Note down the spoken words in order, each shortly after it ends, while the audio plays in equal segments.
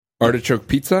Artichoke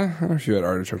pizza? I don't know if you had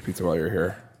artichoke pizza while you were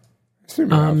here. I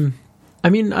assume you have. I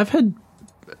mean,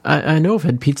 I know I've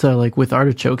had pizza like with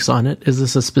artichokes on it. Is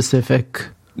this a specific?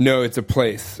 No, it's a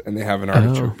place, and they have an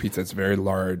artichoke pizza. It's very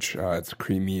large. It's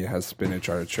creamy. It has spinach,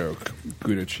 artichoke,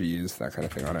 Gouda cheese, that kind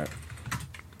of thing on it.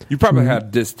 You probably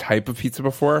had this type of pizza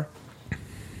before.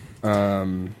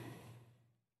 I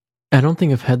don't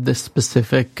think I've had this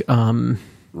specific.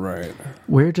 Right.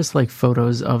 We're just like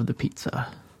photos of the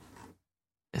pizza.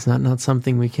 Is that not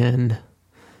something we can?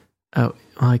 Oh,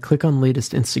 I click on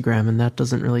latest Instagram, and that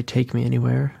doesn't really take me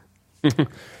anywhere.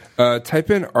 Type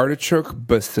in artichoke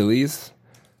basiles.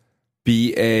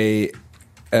 Basille.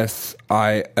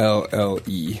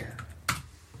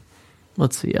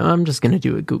 Let's see. I'm just going to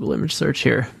do a Google image search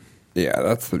here. Yeah,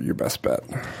 that's your best bet.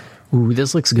 Ooh,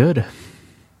 this looks good.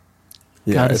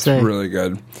 Yeah, it's really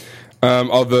good.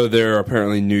 Although there are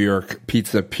apparently New York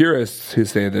pizza purists who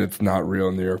say that it's not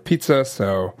real New York pizza,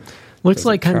 so looks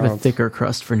like kind of a thicker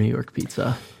crust for New York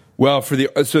pizza. Well,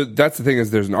 so that's the thing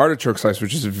is there's an artichoke slice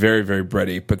which is very, very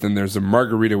bready, but then there's a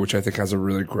margarita which I think has a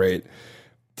really great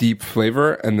deep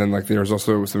flavor, and then like there's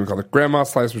also something called a grandma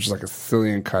slice, which is like a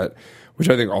Sicilian cut, which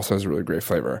I think also has a really great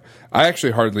flavor. I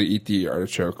actually hardly eat the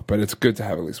artichoke, but it's good to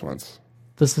have at least once.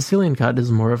 The Sicilian cut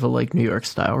is more of a like New York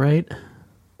style, right?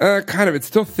 Kind of. It's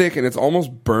still thick and it's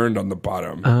almost burned on the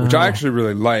bottom, which I actually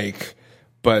really like,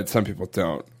 but some people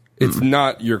don't. It's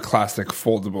not your classic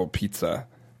foldable pizza,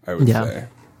 I would say.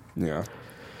 Yeah.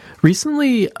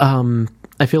 Recently,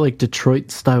 I feel like Detroit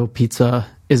style pizza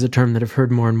is a term that I've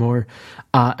heard more and more.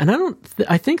 And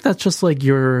I think that's just like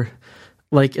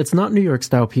it's not New York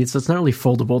style pizza. It's not really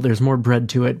foldable. There's more bread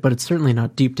to it, but it's certainly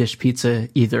not deep dish pizza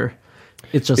either.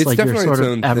 It's just like your sort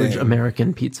of average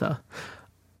American pizza.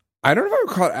 I don't know if I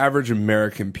would call it average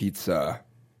American pizza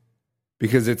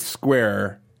because it's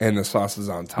square and the sauce is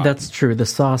on top. That's true. The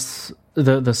sauce,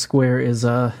 the square is,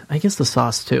 I guess the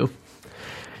sauce too.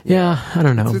 Yeah, I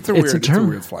don't know. It's a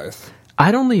weird slice.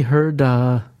 I'd only heard,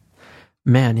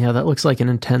 man, yeah, that looks like an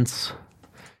intense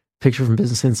picture from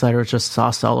Business Insider. It's just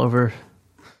sauce all over.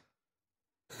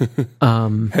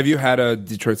 Have you had a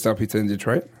Detroit style pizza in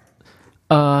Detroit?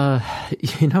 I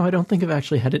don't think I've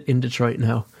actually had it in Detroit,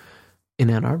 no. In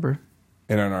Ann Arbor.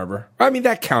 In Ann Arbor. I mean,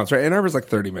 that counts, right? Ann Arbor's like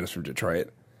 30 minutes from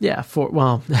Detroit. Yeah,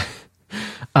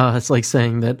 it's like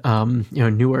saying that,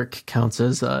 Newark counts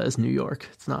as New York.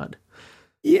 It's not.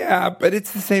 Yeah, but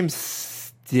it's the same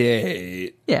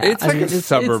state. Yeah. It's like a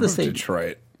suburb of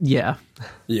Detroit. Yeah.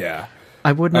 Yeah.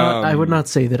 I would not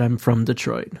say that I'm from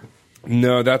Detroit.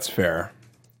 No, that's fair.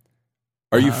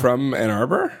 Are you from Ann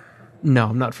Arbor? No,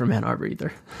 I'm not from Ann Arbor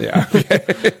either. Yeah.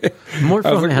 Okay. More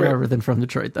from Ann Arbor than from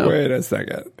Detroit, though. Wait a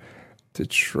second.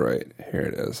 Detroit. Here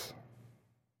it is.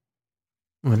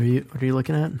 What are you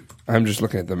looking at? I'm just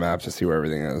looking at the map to see where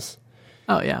everything is.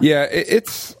 Oh, yeah. Yeah,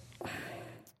 it's...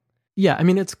 Yeah, I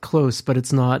mean, it's close, but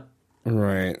it's not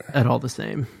right at all the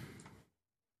same.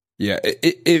 Yeah,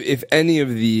 if any of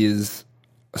these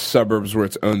suburbs were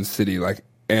its own city, like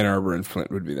Ann Arbor and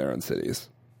Flint would be their own cities.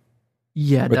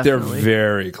 Yeah, but definitely.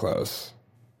 They're very close.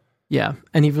 Yeah,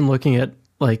 and even looking at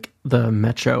like the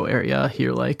metro area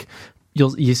here, like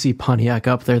you see Pontiac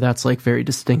up there. That's like very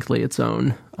distinctly its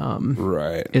own,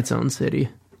 its own city.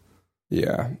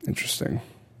 Yeah, interesting.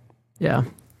 Yeah,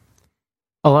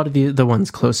 a lot of the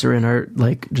ones closer in are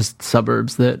like just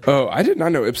suburbs that. Oh, I did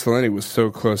not know Ypsilanti was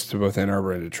so close to both Ann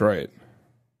Arbor and Detroit.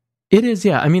 It is,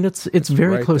 yeah. I mean, it's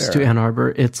very right close there to Ann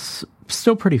Arbor. It's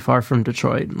still pretty far from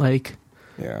Detroit, like.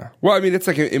 Yeah. Well, I mean, it's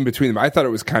like in between them. I thought it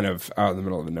was kind of out in the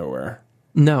middle of nowhere.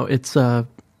 No, it's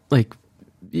like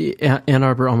Ann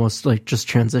Arbor almost like just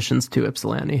transitions to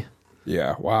Ypsilanti.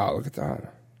 Yeah. Wow. Look at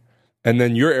that. And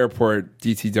then your airport,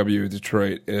 DTW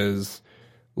Detroit, is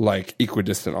like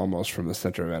equidistant almost from the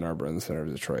center of Ann Arbor and the center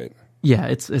of Detroit. Yeah,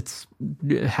 it's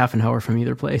half an hour from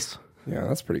either place. Yeah,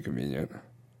 that's pretty convenient.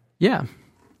 Yeah.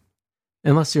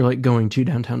 Unless you're like going to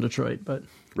downtown Detroit, but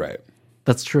right.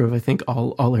 That's true of I think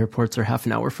all airports are half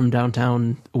an hour from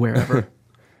downtown wherever.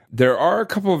 There are a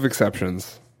couple of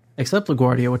exceptions. Except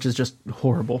LaGuardia, which is just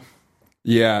horrible.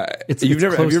 Yeah. Have you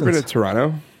ever been to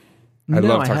Toronto? I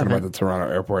love talking about the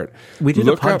Toronto airport. We did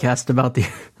a podcast about the...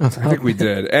 I think we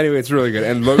did. Anyway, it's really good.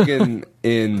 And Logan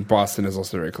in Boston is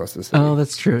also very close to the city. Oh,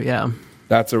 that's true, yeah.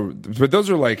 But those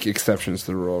are like exceptions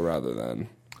to the rule rather than...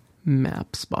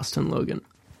 Maps, Boston, Logan.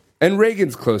 And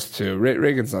Reagan's close too.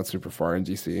 Reagan's not super far in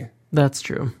DC. That's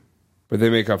true. But they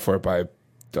make up for it by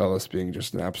Dulles being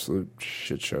just an absolute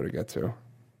shit show to get to.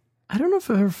 I don't know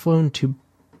if I've ever flown to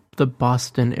the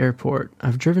Boston airport.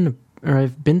 I've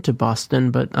been to Boston,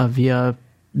 but via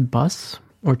bus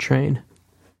or train.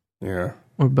 Yeah.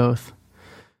 Or both.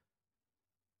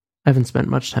 I haven't spent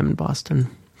much time in Boston.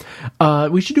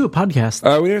 We should do a podcast.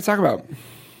 What do you talk about?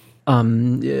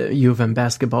 U of M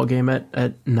basketball game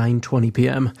at 9:20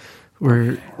 p.m.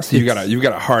 So you've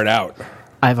got a hard out.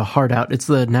 I have a hard out. It's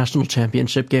the national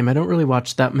championship game. I don't really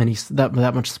watch that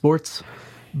much sports,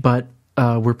 but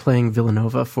we're playing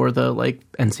Villanova for the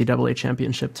NCAA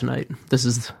championship tonight. This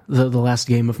is the last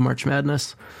game of March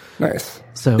Madness. Nice.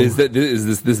 So this is it?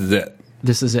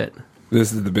 This is it.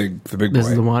 This is the big This boy.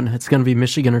 is the one. It's going to be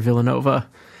Michigan or Villanova.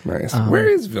 Nice. Where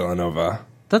is Villanova?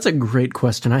 That's a great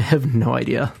question. I have no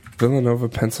idea. Villanova,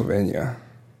 Pennsylvania.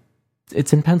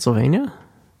 It's in Pennsylvania?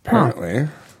 Apparently.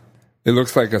 It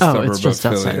looks like a suburb it's just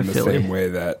of outside Philly of in the Philly. same way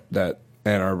that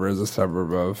Ann Arbor is a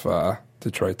suburb of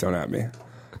Detroit. Don't at me.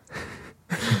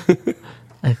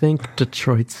 I think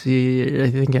I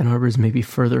think Ann Arbor is maybe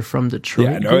further from Detroit.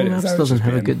 Yeah, no, Google it is. Maps I was doesn't just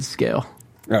have a being- good scale.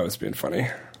 That was being funny.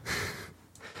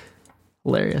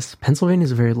 Hilarious. Pennsylvania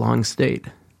is a very long state.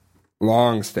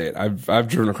 Long state. I've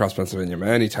driven across Pennsylvania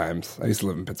many times. I used to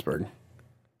live in Pittsburgh.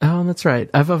 Oh, that's right.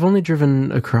 I've only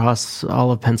driven across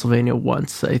all of Pennsylvania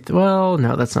once. No,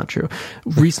 that's not true.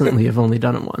 Recently, I've only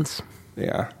done it once.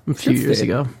 Yeah. A few Good years state.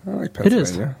 ago. I like It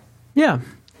is. Pennsylvania. Yeah.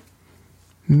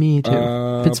 Me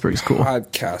too. Pittsburgh's cool.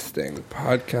 Podcasting.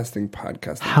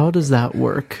 How does that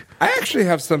work? I actually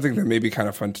have something that may be kind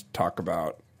of fun to talk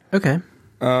about. Okay.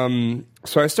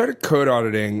 So I started code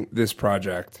auditing this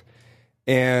project,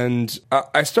 and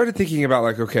I started thinking about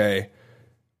okay,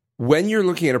 when you're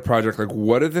looking at a project,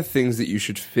 what are the things that you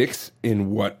should fix in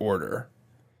what order?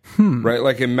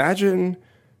 Right? Imagine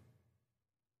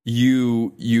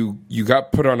you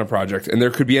got put on a project, and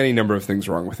there could be any number of things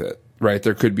wrong with it. Right?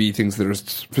 There could be things that are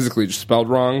physically just spelled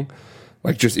wrong,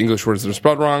 like just English words that are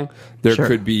spelled wrong. There Sure.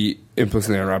 could be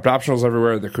implicitly unwrapped optionals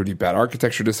everywhere. There could be bad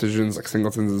architecture decisions like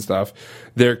singletons and stuff.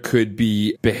 There could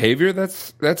be behavior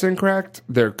that's incorrect.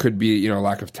 There could be,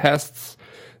 lack of tests.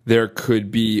 There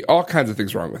could be all kinds of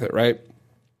things wrong with it, right?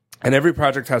 And every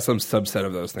project has some subset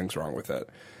of those things wrong with it.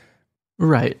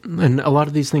 Right. And a lot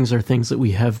of these things are things that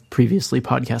we have previously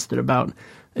podcasted about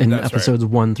in That's episodes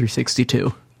 1 through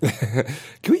 62.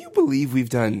 Can you believe we've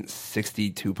done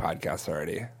 62 podcasts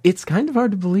already? It's kind of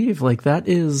hard to believe. That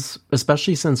is,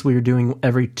 especially since we were doing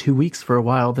every 2 weeks for a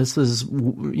while, this is,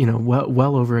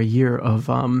 well over a year of,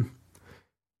 how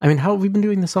have we been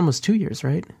doing this? Almost 2 years,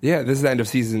 right? Yeah, this is the end of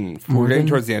season 4. We're getting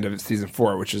towards the end of season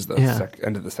 4, which is the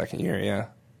end of the second year, yeah.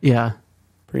 Yeah.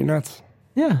 Pretty nuts.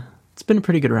 Yeah. It's been a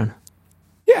pretty good run.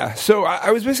 Yeah, so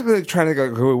I was basically trying to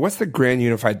go, what's the grand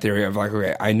unified theory of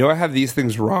okay, I know I have these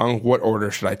things wrong. What order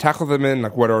should I tackle them in?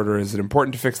 What order is it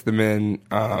important to fix them in?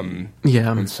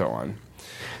 And so on.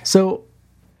 So,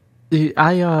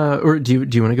 or do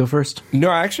you want to go first?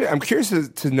 No, actually, I'm curious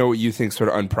to know what you think, sort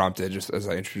of unprompted, just as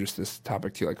I introduced this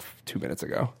topic to you 2 minutes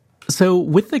ago. So,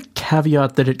 with the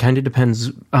caveat that it kind of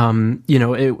depends,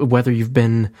 whether you've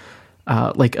been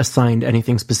assigned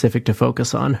anything specific to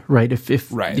focus on, right?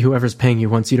 If Right. whoever's paying you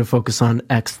wants you to focus on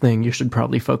X thing, you should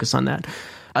probably focus on that.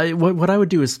 What I would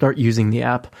do is start using the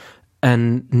app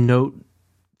and note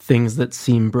things that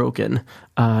seem broken.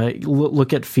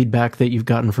 Look at feedback that you've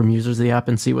gotten from users of the app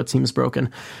and see what seems broken.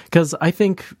 Because I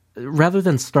think rather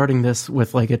than starting this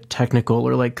with a technical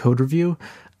or code review,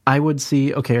 I would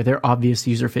see, okay, are there obvious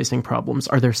user-facing problems?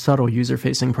 Are there subtle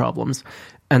user-facing problems?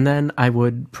 And then I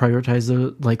would prioritize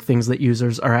the things that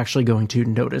users are actually going to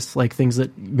notice, things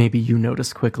that maybe you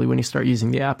notice quickly when you start using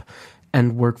the app,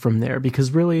 and work from there.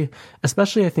 Because really,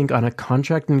 especially I think on a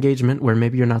contract engagement where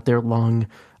maybe you're not there long,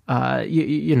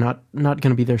 you're not going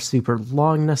to be there super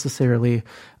long necessarily.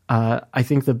 I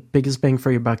think the biggest bang for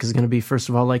your buck is going to be, first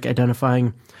of all,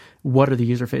 identifying what are the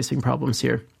user-facing problems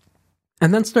here.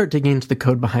 And then start digging into the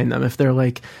code behind them. If they're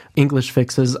English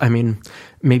fixes,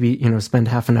 maybe, spend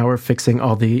half an hour fixing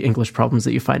all the English problems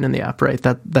that you find in the app, right?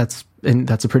 That's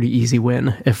a pretty easy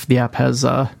win if the app has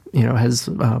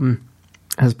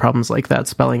problems like that,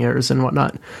 spelling errors and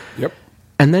whatnot. Yep.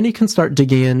 And then you can start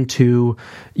digging into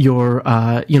your,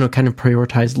 kind of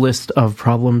prioritized list of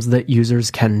problems that users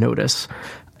can notice.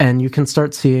 And you can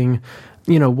start seeing,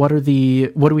 what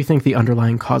do we think the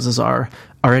underlying causes are?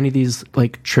 Are any of these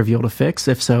trivial to fix?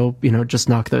 If so, just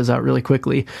knock those out really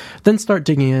quickly. Then start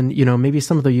digging in, maybe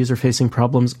some of the user-facing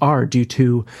problems are due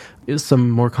to some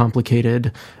more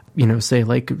complicated, say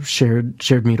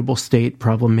shared mutable state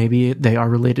problem. Maybe they are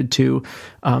related to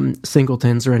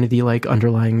singletons or any of the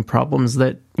underlying problems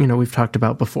that, we've talked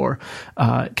about before.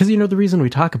 Because, the reason we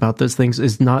talk about those things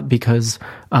is not because,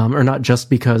 or not just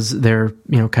because they're,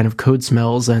 kind of code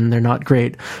smells and they're not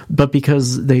great, but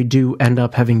because they do end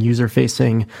up having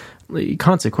user-facing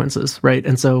consequences, right?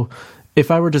 And so if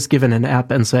I were just given an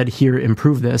app and said, here,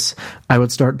 improve this, I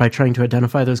would start by trying to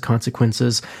identify those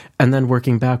consequences and then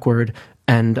working backward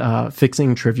and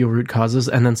fixing trivial root causes,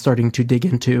 and then starting to dig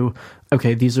into,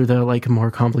 okay, these are the like more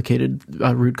complicated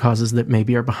root causes that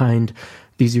maybe are behind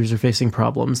these user-facing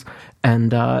problems.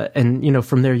 And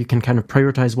from there you can kind of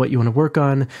prioritize what you want to work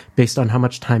on based on how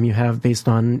much time you have, based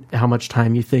on how much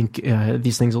time you think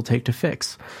these things will take to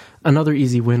fix. Another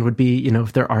easy win would be,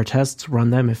 if there are tests,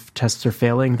 run them. If tests are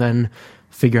failing, then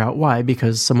figure out why,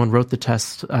 because someone wrote the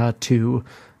test to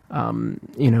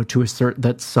assert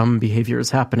that some behavior is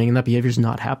happening, and that behavior is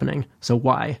not happening. So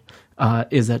why?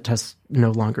 Is that test no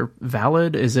longer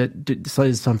valid? Is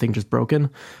something just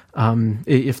broken?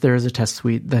 If there is a test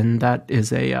suite, then that is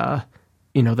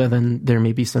then there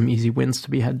may be some easy wins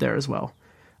to be had there as well.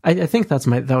 I think that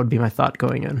would be my thought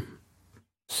going in.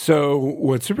 So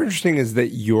what's super interesting is that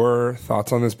your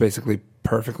thoughts on this basically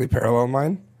perfectly parallel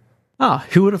mine.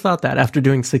 Who would have thought that after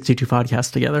doing 62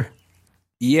 podcasts together?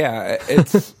 Yeah,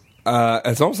 it's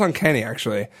almost uncanny,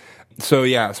 actually. So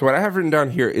what I have written down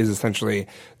here is essentially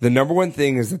the number one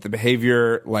thing is that the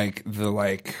behavior, when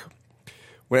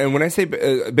I say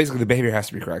basically the behavior has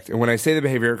to be correct. And when I say the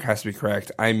behavior has to be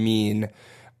correct, I mean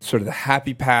sort of the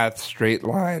happy path, straight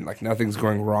line, like nothing's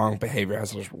going wrong, behavior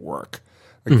has to just work.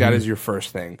 Like that is your first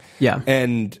thing. Yeah.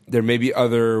 And there may be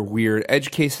other weird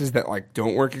edge cases that like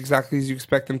don't work exactly as you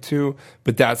expect them to,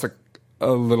 but that's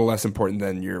a little less important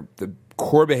than the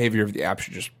core behavior of the app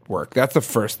should just work. That's the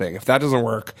first thing. If that doesn't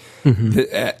work,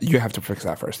 you have to fix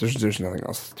that first. There's nothing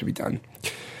else to be done.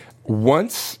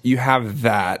 Once you have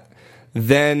that,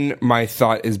 then my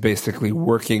thought is basically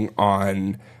working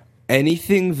on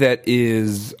anything that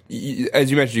is,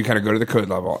 as you mentioned, you kind of go to the code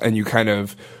level and you kind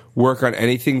of work on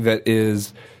anything that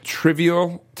is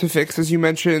trivial to fix, as you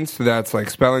mentioned. So that's like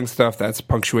spelling stuff, that's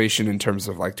punctuation in terms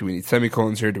of like, do we need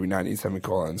semicolons here? Do we not need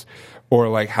semicolons? Or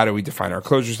like, how do we define our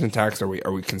closure syntax? Are we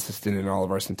consistent in all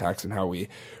of our syntax and how we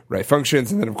write functions?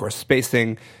 And then of course,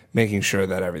 spacing, making sure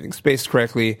that everything's spaced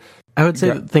correctly. I would say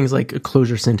that things like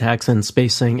closure syntax and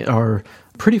spacing are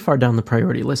pretty far down the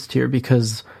priority list here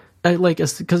because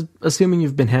assuming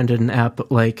you've been handed an app,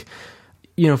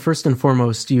 first and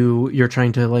foremost, you're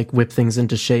trying to like whip things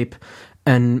into shape,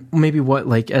 and maybe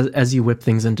as you whip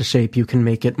things into shape, you can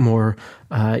make it more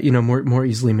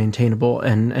easily maintainable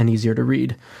and easier to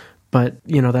read. But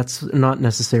that's not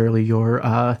necessarily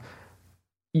your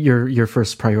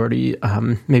first priority.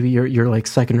 Maybe your like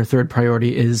second or third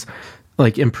priority is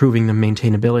like improving the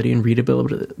maintainability and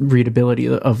readability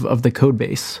of the code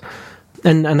base.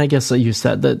 And I guess you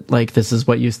said that like this is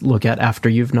what you look at after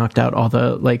you've knocked out all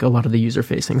the a lot of the user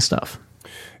facing stuff.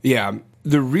 Yeah.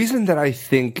 The reason that I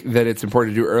think that it's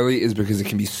important to do early is because it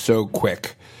can be so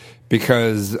quick.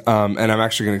 Because and I'm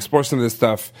actually going to explore some of this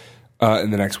stuff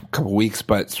in the next couple weeks,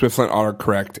 but SwiftLint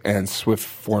Autocorrect and Swift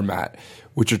Format,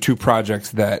 which are two projects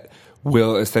that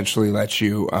will essentially let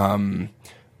you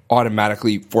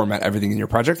automatically format everything in your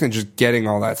project and just getting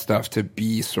all that stuff to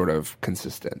be sort of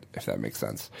consistent, if that makes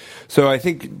sense. So I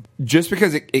think just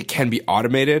because it can be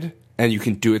automated and you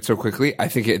can do it so quickly, I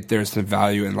think there's some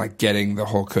value in like getting the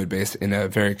whole code base in a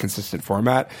very consistent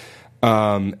format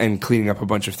and cleaning up a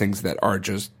bunch of things that are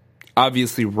just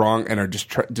obviously wrong and are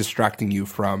distracting you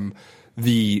from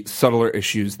the subtler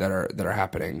issues that are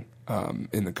happening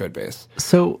in the code base.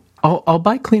 So I'll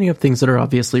buy cleaning up things that are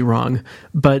obviously wrong,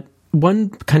 but one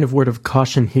kind of word of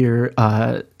caution here,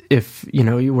 if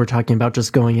you were talking about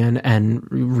just going in and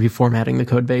reformatting the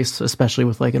code base, especially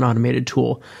with like an automated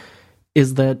tool,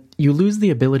 is that you lose the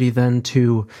ability then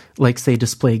to like say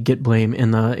display git blame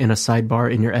in a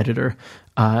sidebar in your editor,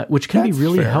 which can be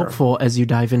really helpful as you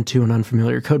dive into an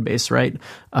unfamiliar code base, right?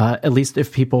 At least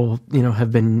if people have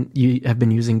been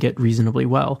using Git reasonably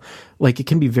well, like it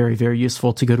can be very, very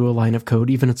useful to go to a line of code,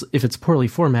 even if it's poorly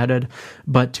formatted,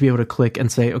 but to be able to click and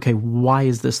say, okay, why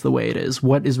is this the way it is?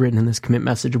 What is written in this commit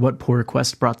message? What pull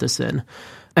request brought this in?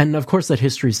 And of course, that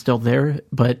history is still there,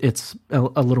 but it's a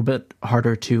little bit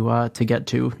harder to get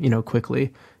to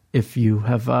quickly if you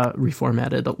have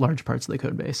reformatted large parts of the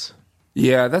code base.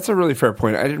 Yeah, that's a really fair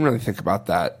point. I didn't really think about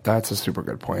that. That's a super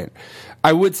good point.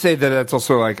 I would say that that's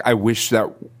also like, I wish that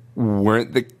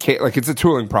weren't the case. Like, it's a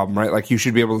tooling problem, right? Like, you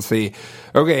should be able to see,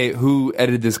 okay, who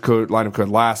edited this line of code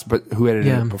last, but who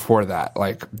edited it before that?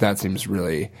 Like, that seems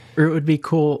really... Or it would be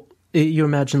cool. You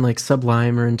imagine like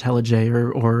Sublime or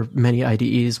IntelliJ or many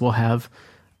IDEs will have...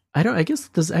 I guess,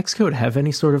 does Xcode have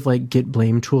any sort of like Git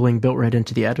blame tooling built right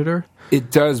into the editor? It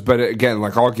does, but again,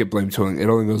 like all Git blame tooling, it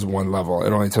only goes one level.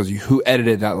 It only tells you who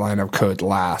edited that line of code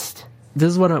last.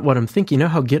 this is what I'm thinking. You know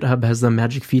how GitHub has the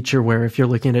magic feature where if you're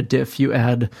looking at diff, you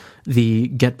add the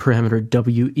get parameter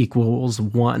w equals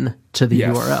 1 to the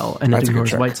URL, and it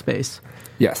ignores white space.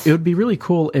 Yes. It would be really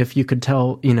cool if you could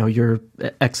tell, your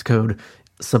Xcode,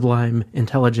 Sublime,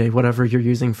 IntelliJ, whatever you're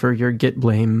using for your git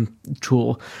blame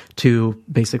tool, to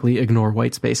basically ignore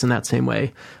white space in that same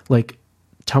way. Like,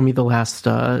 tell me the last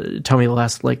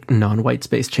like non-white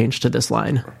space change to this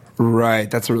line. Right,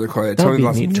 that's a really cool idea. Tell me the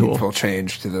last meaningful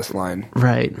change to this line.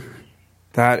 Right,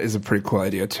 that is a pretty cool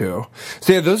idea too.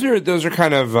 So yeah, those are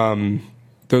kind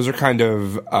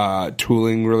of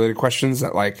tooling related questions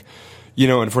that, like,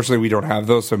 unfortunately we don't have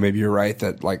those. So maybe you're right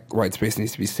that like white space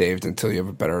needs to be saved until you have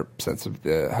a better sense of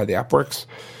how the app works.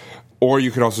 Or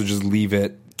you could also just leave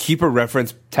it, keep a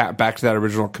reference, tap back to that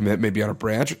original commit, maybe on a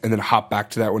branch, and then hop back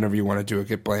to that whenever you want to do a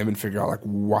git blame and figure out like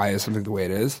why is something the way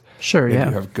it is. Sure, maybe yeah.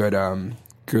 You have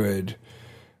good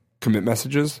commit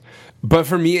messages. But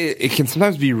for me, it can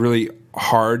sometimes be really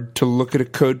hard to look at a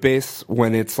code base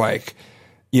when it's like,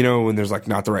 when there's like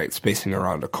not the right spacing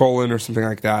around a colon or something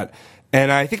like that. And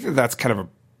I think that that's kind of a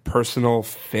personal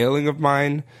failing of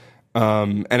mine.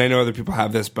 And I know other people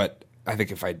have this, but I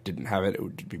think if I didn't have it, it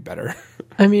would be better.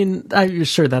 I mean, I'm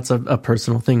sure that's a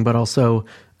personal thing, but also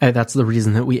that's the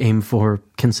reason that we aim for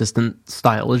consistent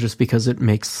style, is just because it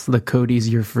makes the code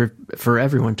easier for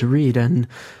everyone to read. And,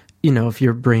 if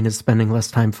your brain is spending less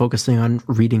time focusing on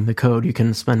reading the code, you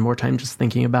can spend more time just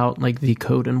thinking about like the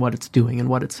code and what it's doing and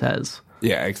what it says.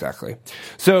 Yeah, exactly.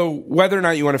 So whether or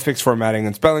not you want to fix formatting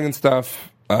and spelling and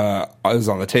stuff is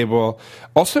on the table.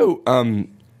 Also,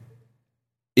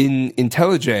 in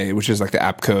IntelliJ, which is like the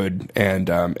app code and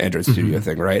Android Studio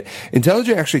thing, right?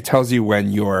 IntelliJ actually tells you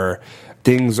when your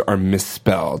things are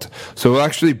misspelled. So it'll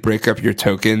actually break up your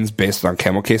tokens based on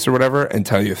camel case or whatever and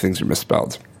tell you if things are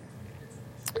misspelled.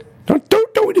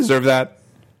 Don't we deserve that?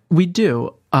 We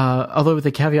do. Although with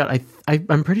the caveat,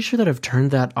 I'm pretty sure that I've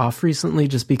turned that off recently,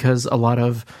 just because a lot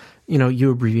of,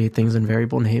 you abbreviate things in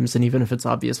variable names, and even if it's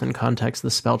obvious in context,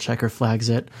 the spell checker flags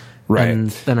it. Right. And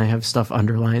then I have stuff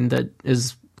underlined that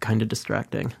is kind of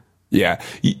distracting. Yeah.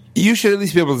 You should at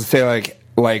least be able to say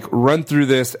like run through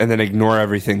this and then ignore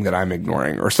everything that I'm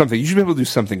ignoring or something. You should be able to do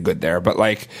something good there. But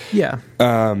like, yeah.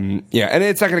 And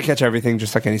it's not going to catch everything,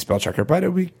 just like any spell checker, but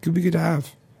it could be good to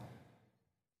have.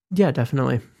 Yeah,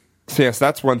 definitely. So yes,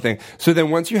 that's one thing. So then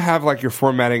once you have like your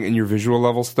formatting and your visual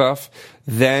level stuff,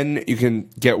 then you can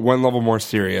get one level more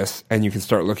serious and you can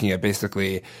start looking at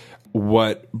basically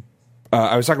what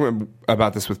I was talking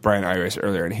about this with Brian Iris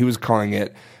earlier, and he was calling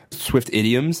it Swift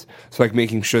idioms. So like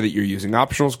making sure that you're using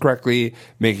optionals correctly,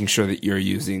 making sure that you're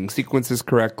using sequences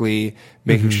correctly,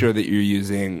 making sure that you're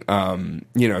using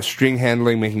string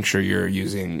handling, making sure you're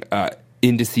using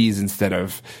indices instead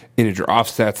of integer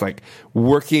offsets, like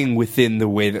working within the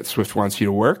way that Swift wants you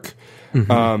to work.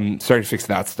 Starting to fix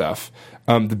that stuff.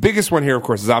 The biggest one here, of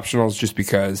course, is optionals, just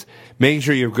because making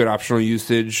sure you have good optional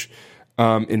usage.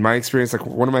 In my experience, like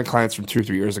one of my clients from 2 or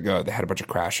 3 years ago, they had a bunch of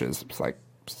crashes. It's like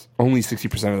only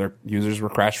 60% of their users were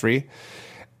crash free.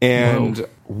 And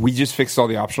we just fixed all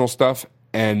the optional stuff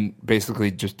and basically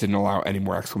just didn't allow any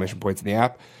more exclamation points in the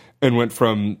app. And went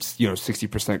from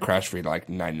 60% crash free to like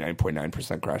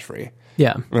 99.9% crash free.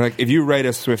 Yeah. I mean, like if you write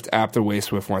a Swift app the way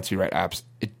Swift wants you to write apps,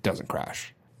 it doesn't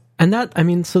crash. And that, I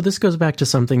mean, so this goes back to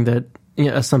something that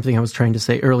something I was trying to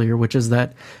say earlier, which is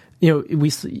that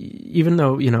we, even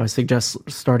though I suggest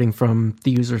starting from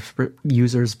the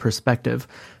user's perspective,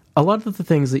 a lot of the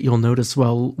things that you'll notice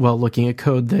while looking at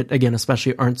code that, again,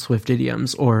 especially aren't Swift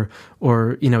idioms, or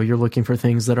you're looking for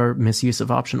things that are misuse of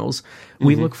optionals.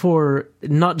 We look for,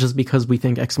 not just because we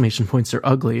think exclamation points are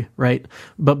ugly, right?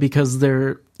 But because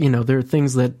they're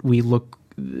things that we look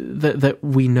that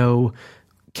we know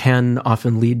can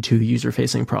often lead to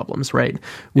user-facing problems, right?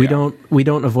 We don't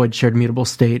avoid shared mutable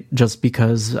state just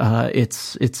because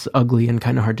it's ugly and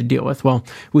kind of hard to deal with. Well,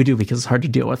 we do because it's hard to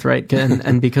deal with, right?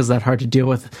 And because that hard to deal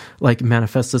with like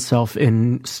manifests itself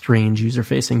in strange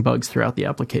user-facing bugs throughout the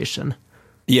application.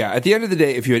 Yeah, at the end of the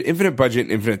day, if you had infinite budget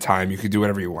and infinite time, you could do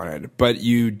whatever you wanted. But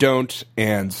you don't,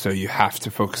 and so you have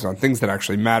to focus on things that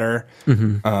actually matter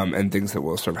and things that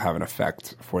will sort of have an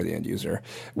effect for the end user.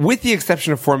 With the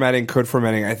exception of formatting, code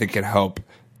formatting, I think can help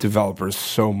developers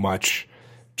so much,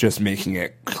 just making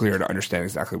it clear to understand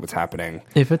exactly what's happening.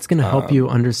 If it's going to help you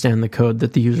understand the code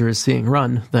that the user is seeing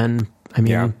run, then, I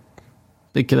mean,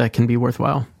 that can be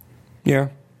worthwhile. Yeah.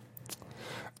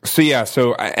 I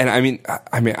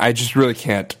just really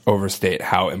can't overstate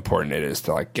how important it is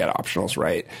to like get optionals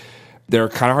right. They're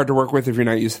kind of hard to work with if you're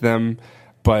not used to them,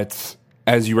 but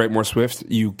as you write more Swift,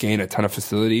 you gain a ton of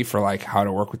facility for like how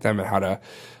to work with them and how to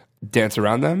dance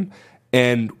around them.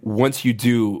 And once you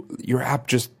do, your app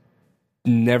just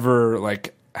never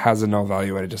like has a null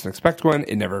value and it doesn't expect one.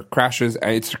 It never crashes.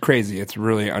 It's crazy. It's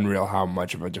really unreal how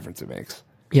much of a difference it makes.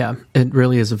 Yeah, it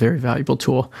really is a very valuable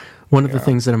tool. One of the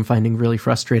things that I'm finding really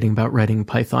frustrating about writing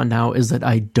Python now is that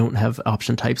I don't have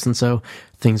option types. And so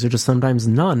things are just sometimes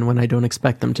none when I don't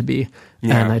expect them to be.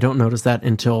 Yeah. And I don't notice that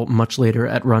until much later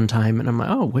at runtime. And I'm like,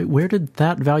 oh, wait, where did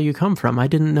that value come from? I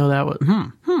didn't know that was,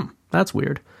 that's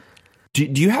weird. Do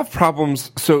you have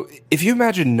problems? So if you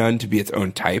imagine none to be its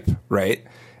own type, right?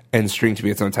 And string to be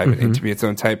its own type and int to be its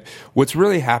own type, what's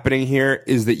really happening here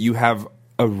is that you have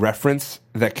a reference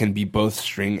that can be both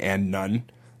string and none.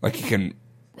 Like you can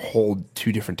hold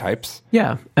two different types.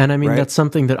 Yeah. And I mean, right? That's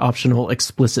something that optional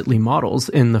explicitly models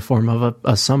in the form of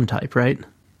a sum type, right?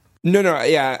 No,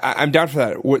 yeah, I'm down for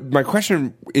that. My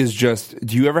question is just,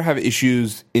 do you ever have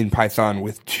issues in Python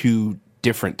with two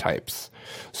different types?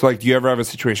 So like, do you ever have a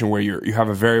situation where you have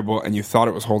a variable and you thought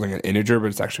it was holding an integer, but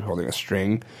it's actually holding a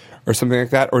string or something like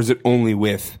that? Or is it only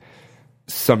with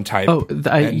some type?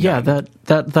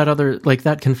 That other, like,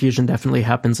 that confusion definitely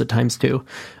happens at times too,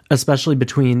 especially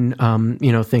between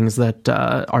things that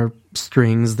are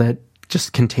strings that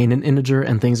just contain an integer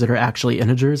and things that are actually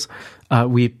integers.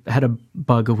 We had a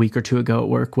bug a week or two ago at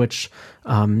work which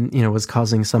was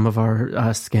causing some of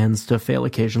our scans to fail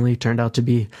occasionally. It turned out to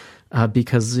be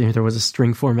because there was a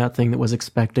string format thing that was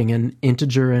expecting an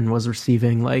integer and was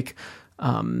receiving like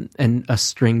and a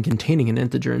string containing an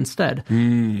integer instead.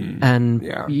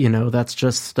 That's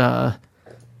just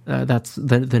that's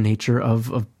the nature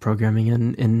of programming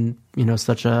in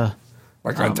such a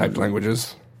like untyped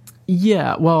languages.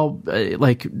 Yeah, well,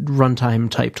 like runtime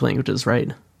typed languages,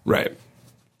 right? Right.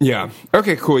 Yeah.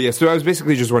 Okay. Cool. Yeah. So I was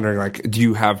basically just wondering, like, do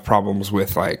you have problems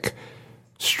with like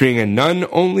string and none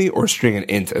only, or string and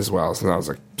int as well? So I was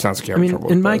like, sounds like you have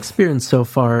trouble. In my experience so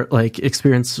far, like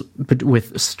experience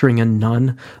with string and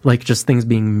none, like just things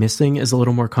being missing is a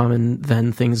little more common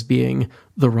than things being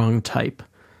the wrong type.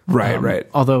 Right.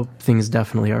 Although things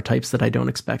definitely are types that I don't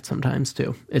expect sometimes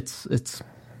too. It's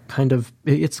kind of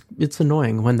it's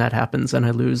annoying when that happens and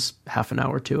I lose half an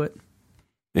hour to it.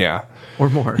 Yeah. Or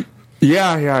more.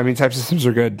 Yeah. I mean, type systems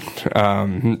are good.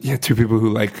 Two people who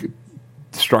like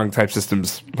strong type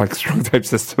systems like strong type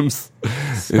systems.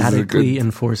 Statically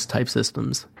enforced type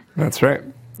systems. That's right.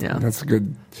 Yeah. That's a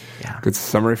good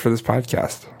summary for this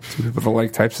podcast. Two people that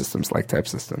like type systems.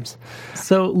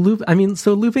 So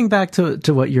looping back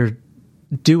to what you're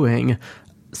doing.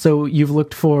 So you've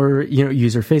looked for,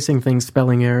 user-facing things,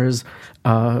 spelling errors,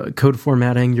 code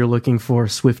formatting. You're looking for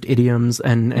Swift idioms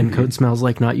and code smells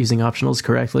like not using optionals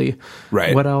correctly.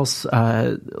 Right. What else?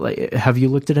 Have you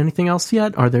looked at anything else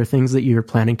yet? Are there things that you're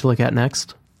planning to look at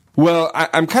next? Well,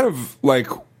 I'm kind of like,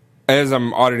 as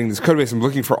I'm auditing this code base, I'm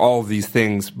looking for all of these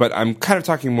things, but I'm kind of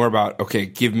talking more about, okay,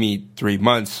 give me 3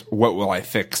 months. What will I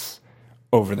fix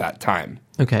over that time?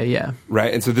 Okay, yeah.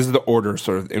 Right? And so this is the order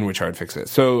sort of in which I would fix it.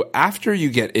 So after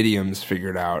you get idioms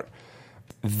figured out,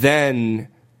 then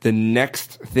the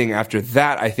next thing after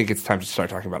that, I think it's time to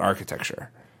start talking about architecture.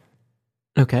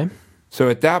 Okay. So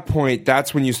at that point,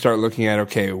 that's when you start looking at,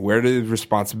 okay, where do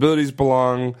responsibilities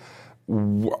belong?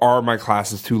 Are my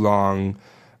classes too long?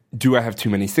 Do I have too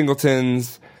many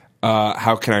singletons?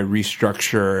 How can I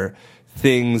restructure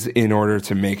things in order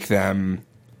to make them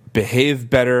behave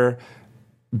better?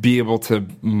 Be able to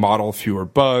model fewer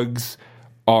bugs,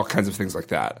 all kinds of things like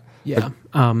that. Yeah.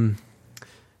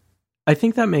 I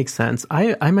think that makes sense.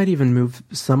 I might even move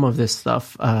some of this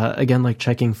stuff, again, like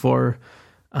checking for,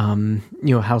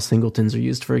 how singletons are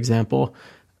used, for example,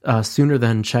 sooner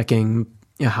than checking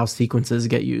how sequences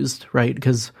get used, right?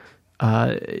 Because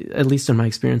at least in my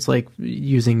experience, like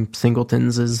using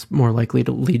singletons is more likely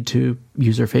to lead to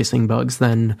user-facing bugs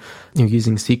than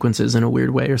using sequences in a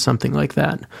weird way or something like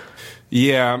that.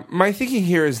 Yeah, my thinking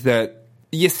here is that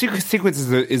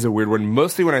sequences is a weird one.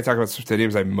 Mostly when I talk about Swift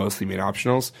idioms, I mostly mean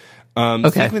optionals.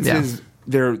 Sequences,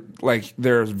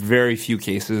 there's very few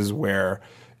cases where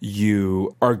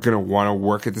you are going to want to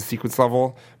work at the sequence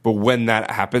level, but when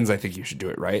that happens, I think you should do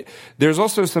it right. There's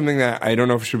also something that I don't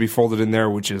know if it should be folded in there,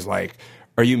 which is like,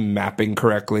 are you mapping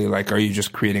correctly? Like, are you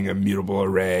just creating a mutable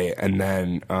array and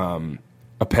then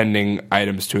appending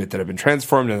items to it that have been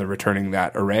transformed and then returning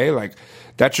that array? Like,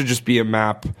 that should just be a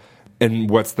map. And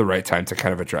what's the right time to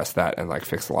kind of address that and like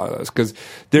fix a lot of those? Because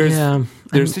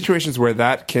there's situations where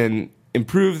that can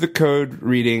improve the code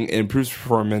reading, it improves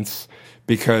performance,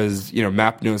 because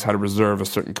map knows how to reserve a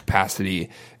certain capacity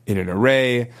in an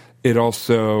array. It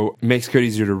also makes code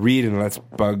easier to read and lets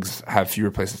bugs have fewer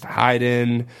places to hide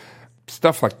in,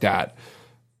 stuff like that.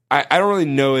 I don't really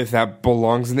know if that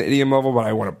belongs in the idiom level, but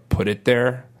I want to put it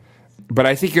there. But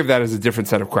I think of that as a different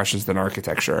set of questions than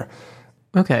architecture.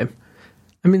 Okay.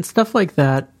 I mean, stuff like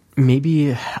that,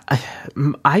 maybe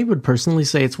I would personally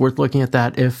say it's worth looking at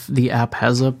that if the app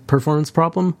has a performance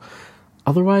problem.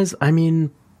 Otherwise, I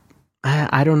mean,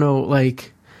 I don't know,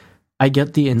 like, I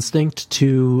get the instinct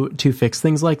to fix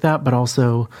things like that, but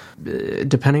also,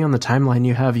 depending on the timeline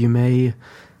you have, you may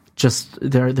just,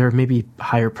 there may be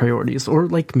higher priorities, or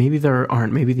like maybe there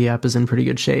aren't, maybe the app is in pretty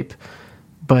good shape.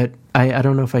 But I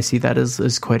don't know if I see that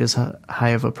as quite as high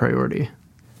of a priority.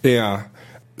 Yeah.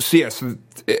 So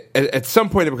at some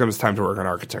point it becomes time to work on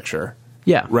architecture.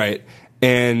 Yeah. Right.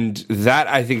 And that,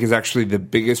 I think, is actually the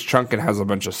biggest chunk and has a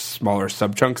bunch of smaller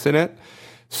sub-chunks in it.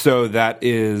 So that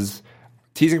is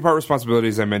teasing apart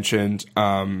responsibilities, I mentioned.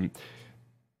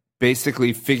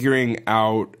 Basically figuring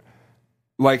out,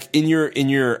 like, in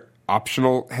your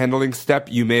optional handling step,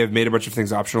 you may have made a bunch of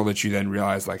things optional that you then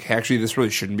realize, like, hey, actually, this really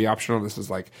shouldn't be optional. This is,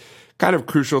 like, kind of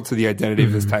crucial to the identity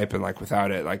of this type, and, like,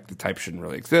 without it, like, the type shouldn't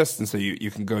really exist. And so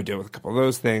you can go deal with a couple of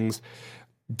those things.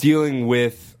 Dealing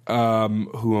with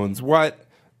who owns what,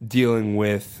 dealing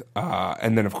with,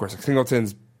 and then, of course, like,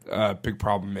 singletons, big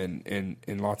problem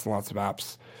in lots and lots of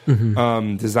apps.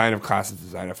 Design of classes,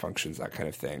 design of functions, that kind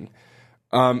of thing.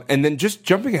 And then just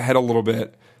jumping ahead a little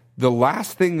bit, the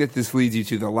last thing that this leads you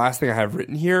to, the last thing I have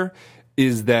written here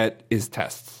is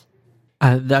tests.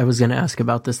 I was going to ask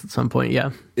about this at some point, yeah.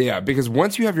 Yeah, because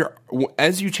once you have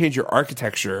as you change your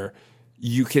architecture,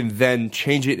 you can then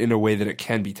change it in a way that it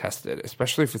can be tested,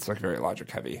 especially if it's like very logic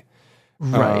heavy.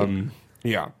 Right.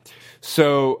 Yeah.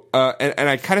 So, and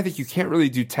I kind of think you can't really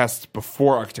do tests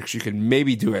before architecture. You can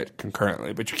maybe do it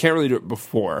concurrently, but you can't really do it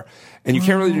before. And you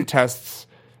can't really do tests.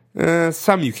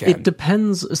 Some you can. It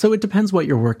depends. So it depends what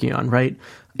you're working on, right?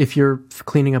 If you're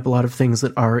cleaning up a lot of things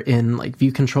that are in like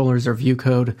view controllers or view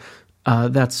code,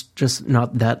 that's just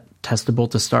not that testable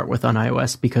to start with on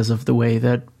iOS because of the way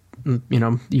that,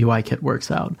 UIKit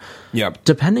works out. Yep.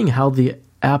 Depending how the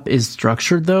app is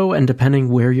structured, though, and depending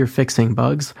where you're fixing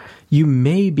bugs, you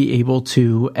may be able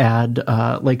to add,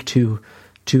 to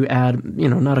add,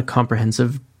 not a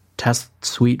comprehensive test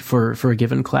suite for a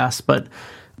given class, but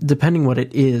depending what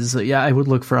it is, yeah, I would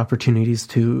look for opportunities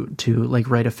to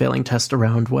like write a failing test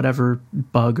around whatever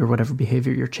bug or whatever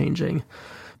behavior you're changing.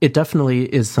 It definitely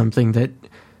is something that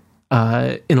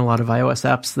in a lot of iOS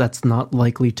apps, that's not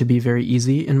likely to be very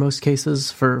easy in most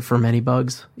cases for many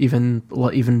bugs, even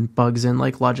bugs in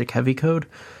like logic heavy code.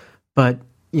 But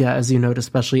yeah, as you note,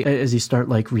 especially as you start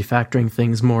like refactoring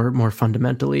things more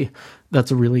fundamentally,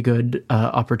 that's a really good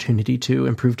opportunity to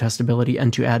improve testability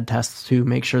and to add tests to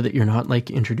make sure that you're not like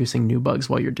introducing new bugs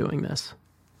while you're doing this.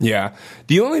 Yeah.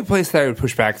 The only place that I would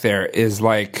push back there is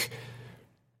like,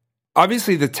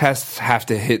 obviously the tests have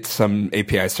to hit some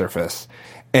API surface.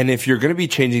 And if you're going to be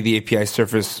changing the API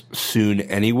surface soon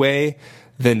anyway,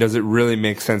 then does it really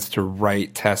make sense to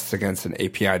write tests against an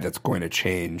API that's going to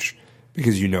change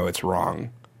because it's wrong?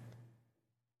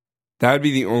 That would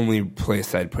be the only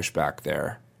place I'd push back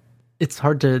there. It's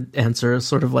hard to answer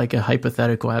sort of like a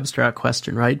hypothetical abstract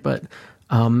question, right? But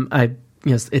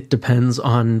yes, it depends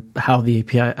on how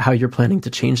you're planning to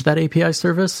change that API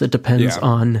service. It depends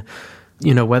on,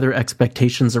 whether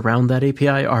expectations around that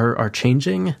API are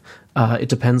changing. It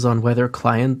depends on whether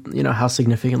how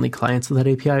significantly clients of that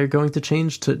API are going to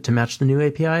change to match the new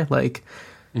API. Like,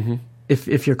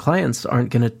 if your clients aren't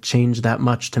going to change that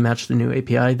much to match the new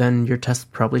API, then your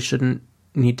test probably shouldn't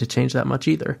need to change that much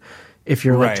either. If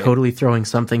you're like totally throwing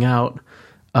something out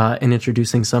and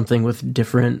introducing something with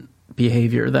different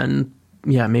behavior, then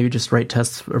yeah, maybe just write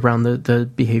tests around the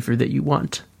behavior that you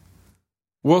want.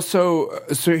 Well, so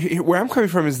where I'm coming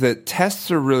from is that tests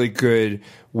are really good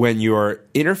when your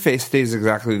interface stays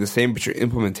exactly the same, but your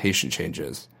implementation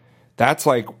changes. That's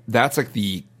like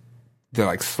the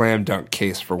like slam dunk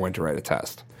case for when to write a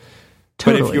test.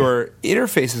 Totally. But if your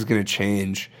interface is going to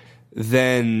change,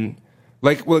 then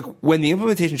like when the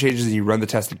implementation changes and you run the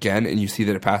test again and you see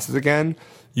that it passes again,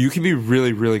 you can be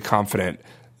really, really confident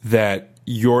that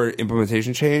your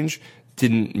implementation change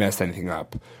didn't mess anything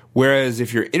up. Whereas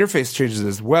if your interface changes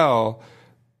as well,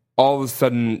 all of a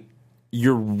sudden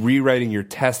you're rewriting your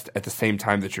test at the same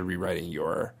time that you're rewriting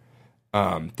your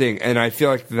thing. And I feel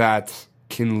like that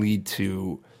could definitely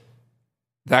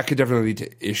lead to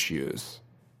issues.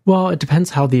 Well, it depends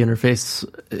how the interface,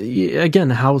 again,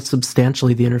 how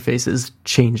substantially the interface is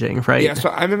changing, right? Yeah, so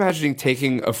I'm imagining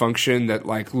taking a function that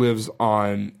like lives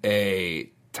on a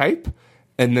type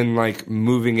and then like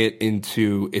moving it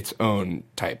into its own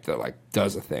type that like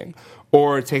does a thing.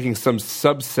 Or taking some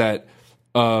subset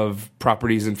of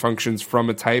properties and functions from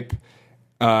a type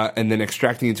and then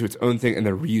extracting into its own thing and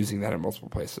then reusing that in multiple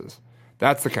places.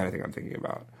 That's the kind of thing I'm thinking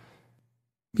about.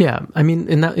 Yeah, I mean,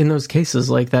 in those cases,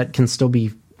 like that can still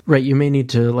be right. You may need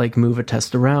to like move a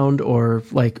test around or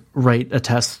like write a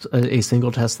test, a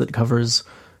single test that covers,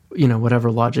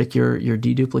 whatever logic you're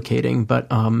deduplicating. But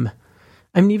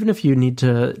I mean, even if you need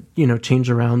to, change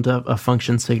around a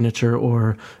function signature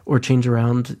or change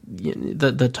around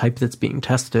the type that's being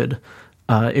tested,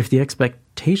 if the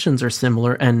expectations are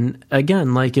similar, and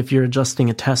again, like if you're adjusting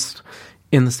a test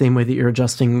in the same way that you're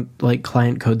adjusting like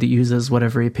client code that uses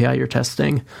whatever API you're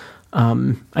testing,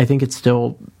 I think it's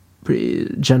still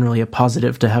generally a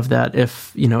positive to have that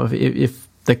if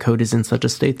the code is in such a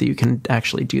state that you can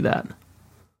actually do that.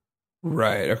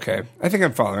 Right. Okay. I think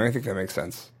I'm following. I think that makes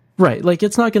sense. Right, like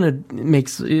this isn't going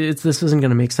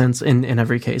to make sense in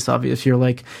every case. Obviously, if you're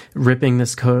like ripping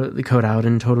the code out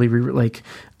and totally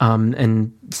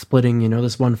and splitting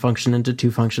this one function into two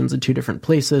functions in two different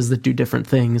places that do different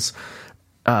things,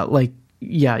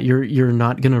 you're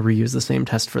not going to reuse the same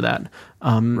test for that.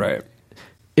 Right.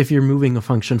 If you're moving a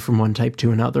function from one type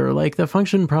to another, like the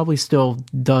function probably still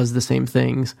does the same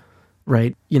things.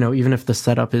 Right, even if the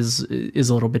setup is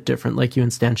a little bit different, like you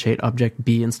instantiate object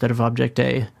B instead of object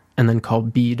A, and then call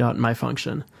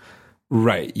b.myFunction.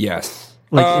 Right. Yes.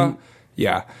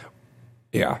 Yeah.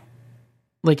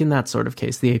 Like in that sort of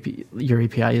case, your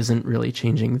API isn't really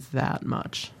changing that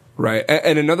much. Right.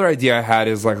 And another idea I had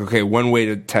is like, okay, one way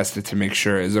to test it to make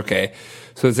sure is, okay,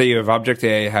 so let's say you have object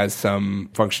A has some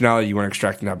functionality, you want to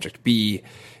extract an object B.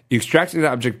 You extract an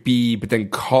object B, but then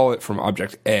call it from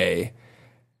object A.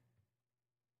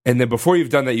 And then before you've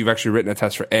done that, you've actually written a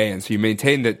test for A. And so you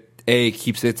maintain that A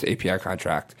keeps its API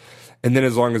contract. And then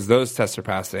as long as those tests are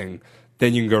passing,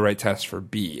 then you can go write tests for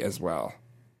B as well.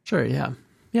 Sure, yeah.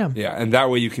 Yeah. Yeah, and that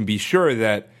way you can be sure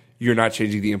that you're not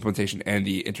changing the implementation and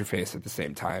the interface at the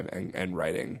same time and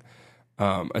writing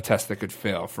a test that could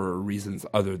fail for reasons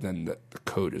other than that the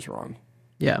code is wrong.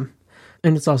 Yeah.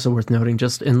 And it's also worth noting,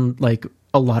 just in like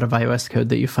a lot of iOS code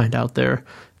that you find out there,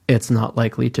 it's not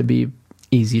likely to be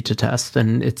easy to test,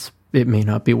 and it may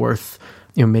not be worth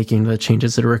making the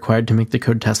changes that are required to make the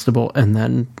code testable and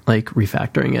then like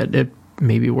refactoring it. It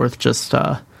may be worth just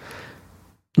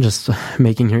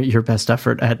making your best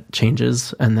effort at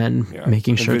changes and then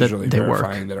making sure that they work.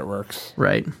 Verifying that it works.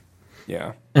 Right.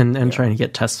 Yeah. And trying to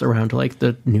get tests around like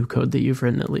the new code that you've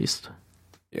written at least.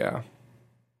 Yeah.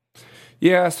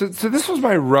 Yeah. So this was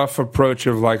my rough approach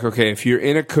of like, okay, if you're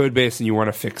in a code base and you want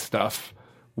to fix stuff,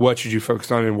 what should you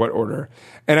focus on in what order?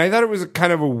 And I thought it was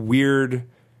kind of a weird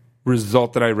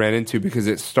result that I ran into because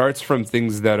it starts from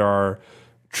things that are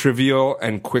trivial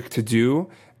and quick to do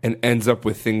and ends up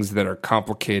with things that are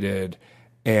complicated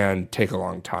and take a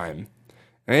long time.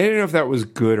 And I didn't know if that was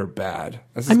good or bad.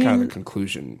 This is kind of the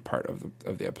conclusion part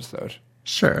of the episode.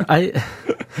 Sure. I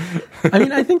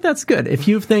mean, I think that's good. If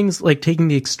you have things like taking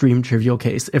the extreme trivial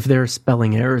case, if there are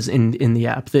spelling errors in the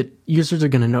app, that users are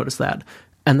going to notice that.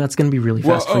 And that's going to be really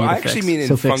fast for you to fix. I actually mean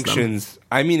in functions.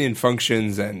 I mean in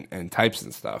functions and types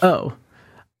and stuff. Oh.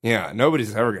 Yeah,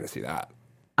 nobody's ever going to see that.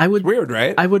 It's weird,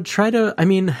 right? I would try to, I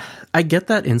mean, I get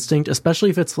that instinct,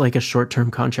 especially if it's like a short-term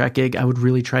contract gig. I would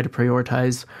really try to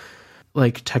prioritize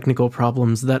like technical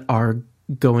problems that are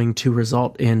going to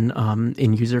result in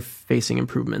user-facing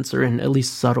improvements, or in at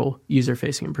least subtle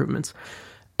user-facing improvements.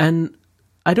 And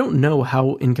I don't know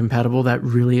how incompatible that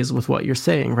really is with what you're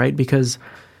saying, right? Because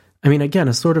I mean, again,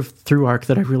 a sort of through arc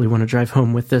that I really want to drive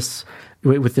home with this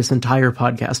entire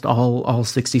podcast, all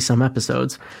 60 some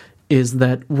episodes, is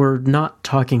that we're not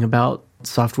talking about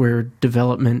software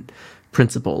development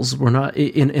principles. We're not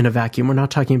in a vacuum. We're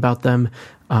not talking about them,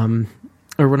 or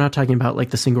we're not talking about like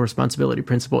the single responsibility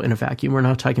principle in a vacuum. We're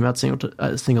not talking about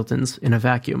singletons in a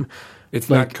vacuum. It's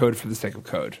like, not code for the sake of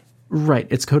code. Right,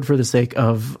 it's code for the sake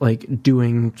of like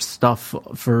doing stuff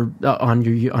for on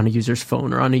a user's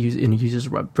phone or in a user's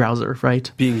web browser, right?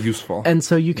 Being useful. And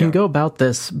so you can go about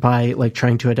this by like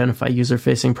trying to identify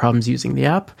user-facing problems using the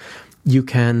app. You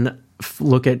can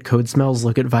look at code smells,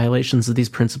 look at violations of these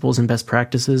principles and best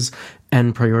practices,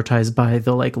 and prioritize by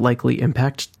the like likely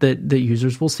impact that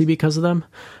users will see because of them.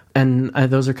 And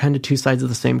those are kind of two sides of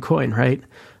the same coin, right?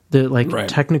 The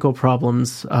technical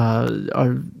problems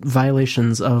are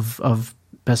violations of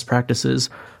best practices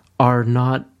are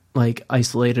not like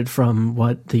isolated from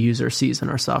what the user sees in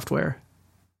our software.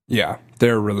 Yeah,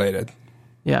 they're related.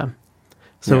 Yeah.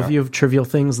 So if you have trivial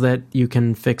things that you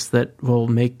can fix that will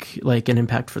make like an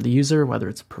impact for the user, whether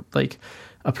it's like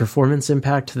a performance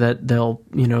impact that they'll,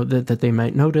 that they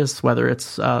might notice, whether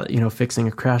it's, fixing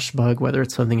a crash bug, whether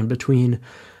it's something in between,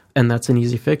 and that's an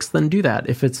easy fix, then do that.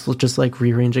 If it's just like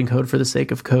rearranging code for the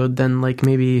sake of code, then like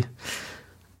maybe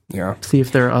see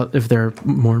if there are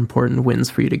more important wins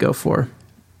for you to go for.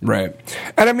 Right.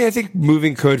 And I mean, I think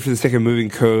moving code for the sake of moving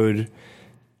code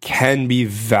can be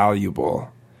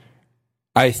valuable.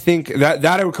 I think that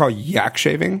I would call yak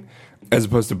shaving as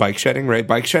opposed to bike shedding, right?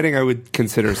 Bike shedding I would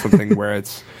consider something where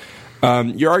it's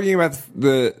you're arguing about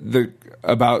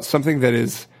about something that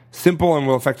is simple and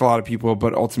will affect a lot of people,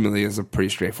 but ultimately is a pretty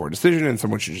straightforward decision and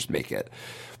someone should just make it.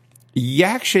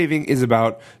 Yak shaving is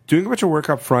about doing a bunch of work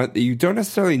up front that you don't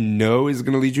necessarily know is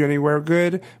going to lead you anywhere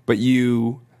good, but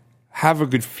you have a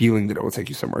good feeling that it will take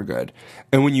you somewhere good.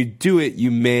 And when you do it,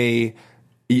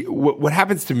 what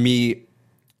happens to me,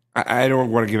 I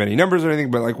don't want to give any numbers or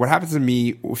anything, but like what happens to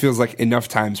me feels like enough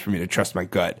times for me to trust my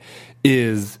gut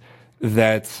is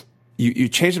that you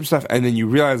change some stuff and then you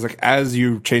realize like as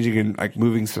you're changing and like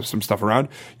moving some stuff around,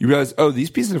 you realize, oh, these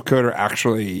pieces of code are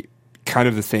actually kind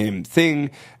of the same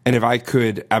thing. And if I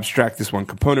could abstract this one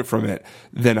component from it,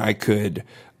 then I could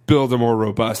build a more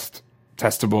robust,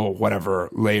 testable, whatever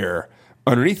layer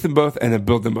underneath them both and then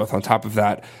build them both on top of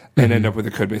that and end up with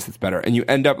a code base that's better. And you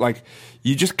end up like,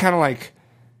 you just kind of like,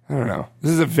 I don't know.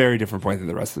 This is a very different point than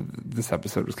the rest of this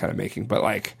episode was kind of making, but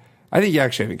like, I think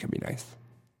yak shaving can be nice.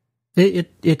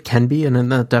 It can be,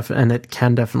 and it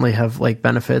can definitely have like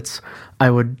benefits. I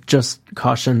would just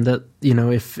caution that, you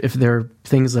know, if there are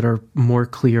things that are more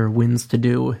clear wins to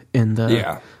do in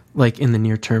the in the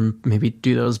near term, maybe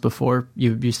do those before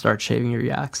you start shaving your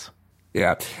yaks.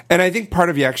 Yeah, and I think part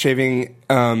of yak shaving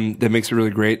that makes it really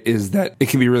great is that it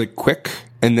can be really quick,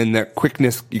 and then that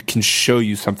quickness can show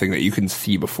you something that you can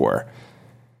see before.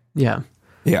 Yeah,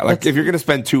 like if you're going to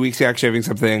spend 2 weeks yak shaving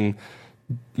something,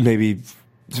 maybe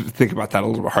think about that a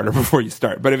little bit harder before you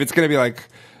start. But if it's going to be like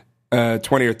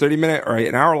 20 or 30 minute or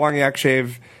an hour long yak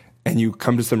shave and you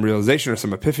come to some realization or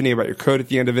some epiphany about your code at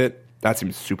the end of it, that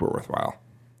seems super worthwhile.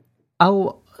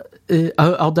 I'll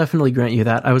definitely grant you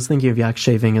that. I was thinking of yak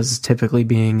shaving as typically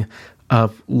being a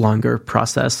longer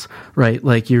process, right?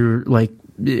 Like you're like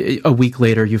a week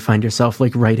later, you find yourself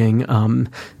like writing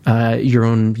your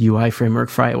own UI framework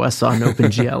for iOS on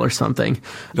OpenGL or something.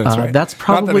 That's right. That's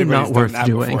probably not worth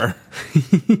doing.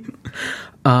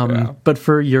 But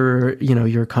for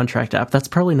your contract app, that's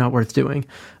probably not worth doing.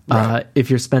 Right.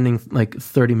 If you're spending like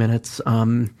 30 minutes,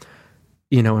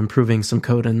 improving some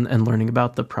code and learning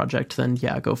about the project, then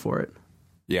yeah, go for it.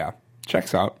 Yeah,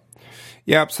 checks out.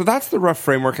 Yeah, so that's the rough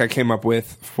framework I came up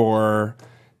with for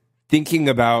thinking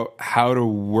about how to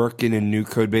work in a new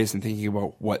code base and thinking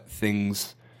about what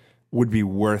things would be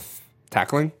worth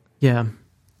tackling. Yeah.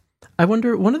 I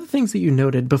wonder, one of the things that you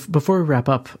noted, before we wrap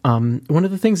up, one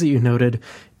of the things that you noted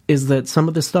is that some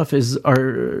of this stuff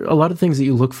are a lot of things that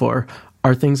you look for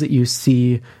are things that you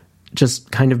see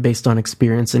just kind of based on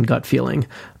experience and gut feeling.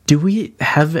 Do we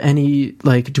have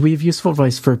useful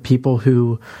advice for people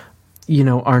who,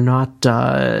 are not,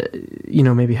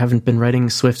 maybe haven't been writing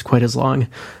Swift quite as long,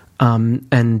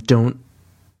 and don't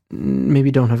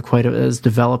have quite as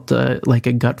developed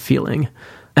a gut feeling?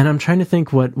 And I'm trying to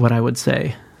think what I would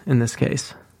say in this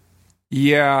case.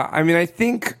 Yeah, I mean, I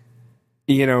think,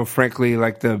 frankly,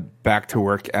 like the back to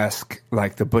work-esque,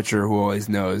 like the butcher who always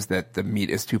knows that the meat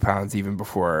is 2 pounds even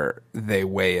before they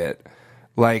weigh it.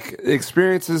 Like,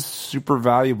 experience is super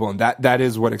valuable, and that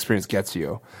is what experience gets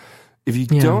you. If you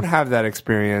don't have that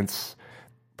experience,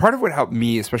 part of what helped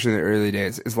me, especially in the early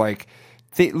days, is like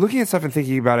looking at stuff and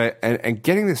thinking about it and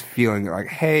getting this feeling like,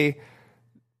 hey,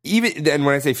 and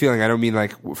when I say feeling, I don't mean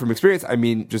like from experience, I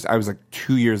mean just I was like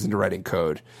 2 years into writing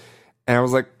code, and I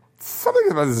was like,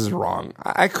 something about this is wrong.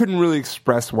 I couldn't really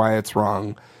express why it's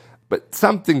wrong, but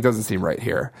something doesn't seem right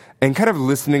here. And kind of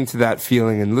listening to that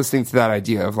feeling and listening to that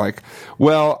idea of like,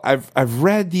 well, I've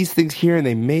read these things here and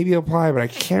they maybe apply, but I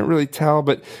can't really tell.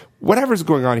 But whatever's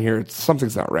going on here,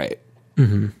 something's not right.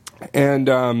 Mm-hmm.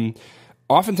 And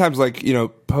oftentimes, like,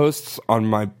 posts on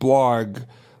my blog,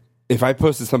 if I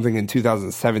posted something in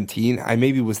 2017, I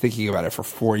maybe was thinking about it for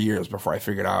 4 years before I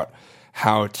figured out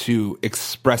how to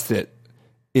express it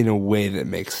in a way that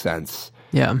makes sense.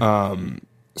 Yeah.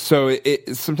 So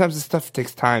it sometimes this stuff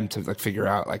takes time to like figure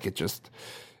out. Like it just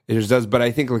does. But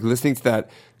I think like listening to that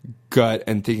gut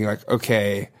and thinking like,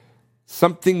 okay,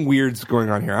 something weird's going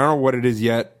on here. I don't know what it is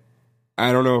yet.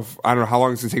 I don't know how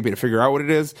long it's gonna take me to figure out what it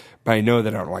is, but I know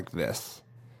that I don't like this.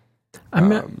 I'm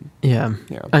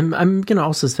gonna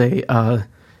also say,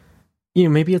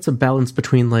 maybe it's a balance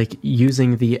between like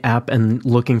using the app and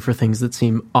looking for things that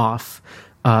seem off,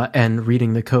 and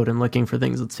reading the code and looking for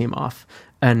things that seem off.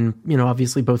 And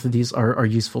obviously both of these are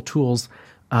useful tools.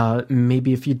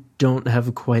 Maybe if you don't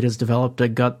have quite as developed a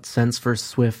gut sense for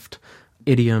Swift,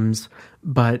 idioms,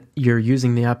 but you're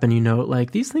using the app and you know,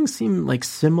 like, these things seem like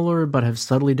similar but have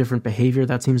subtly different behavior.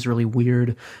 That seems really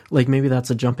weird. Like, maybe that's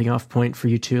a jumping off point for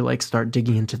you to like start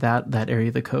digging into that area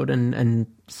of the code and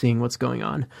seeing what's going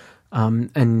on.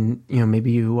 And you know,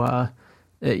 maybe you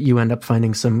end up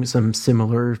finding some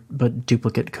similar but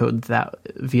duplicate code that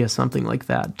via something like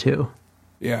that too.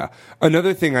 Yeah.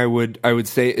 Another thing I would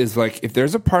say is, like, if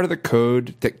there's a part of the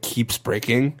code that keeps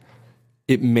breaking,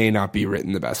 it may not be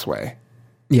written the best way.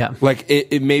 Yeah. Like,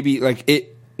 it may be, like,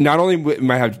 it not only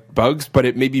might have bugs, but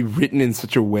it may be written in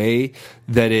such a way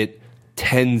that it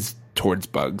tends towards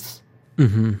bugs.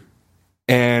 Mm-hmm.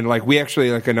 And, like, we actually,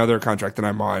 like, another contract that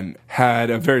I'm on had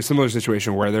a very similar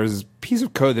situation where there was this piece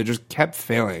of code that just kept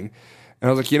failing. And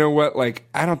I was like, you know what? Like,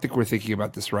 I don't think we're thinking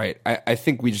about this right. I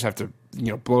think we just have to,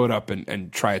 you know, blow it up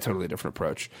and try a totally different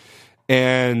approach.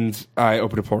 And I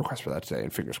opened a pull request for that today,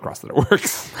 and fingers crossed that it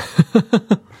works.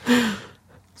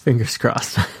 Fingers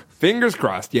crossed. Fingers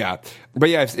crossed, yeah. But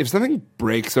yeah, if something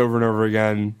breaks over and over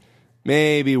again,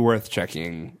 maybe worth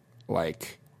checking.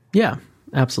 Like, yeah,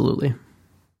 absolutely.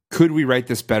 Could we write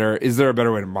this better? Is there a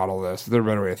better way to model this? Is there a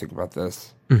better way to think about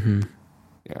this? Mm-hmm.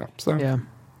 Yeah. So yeah.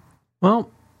 Well,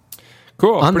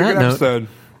 cool. On Pretty that good note, episode.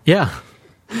 Yeah.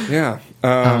 Yeah.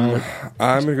 I'm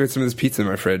gonna go get some of this pizza in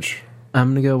my fridge. I'm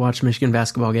gonna go watch Michigan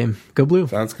basketball game. Go Blue.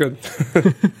 Sounds good.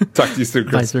 Talk to you soon,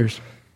 Chris. Bye, sirs.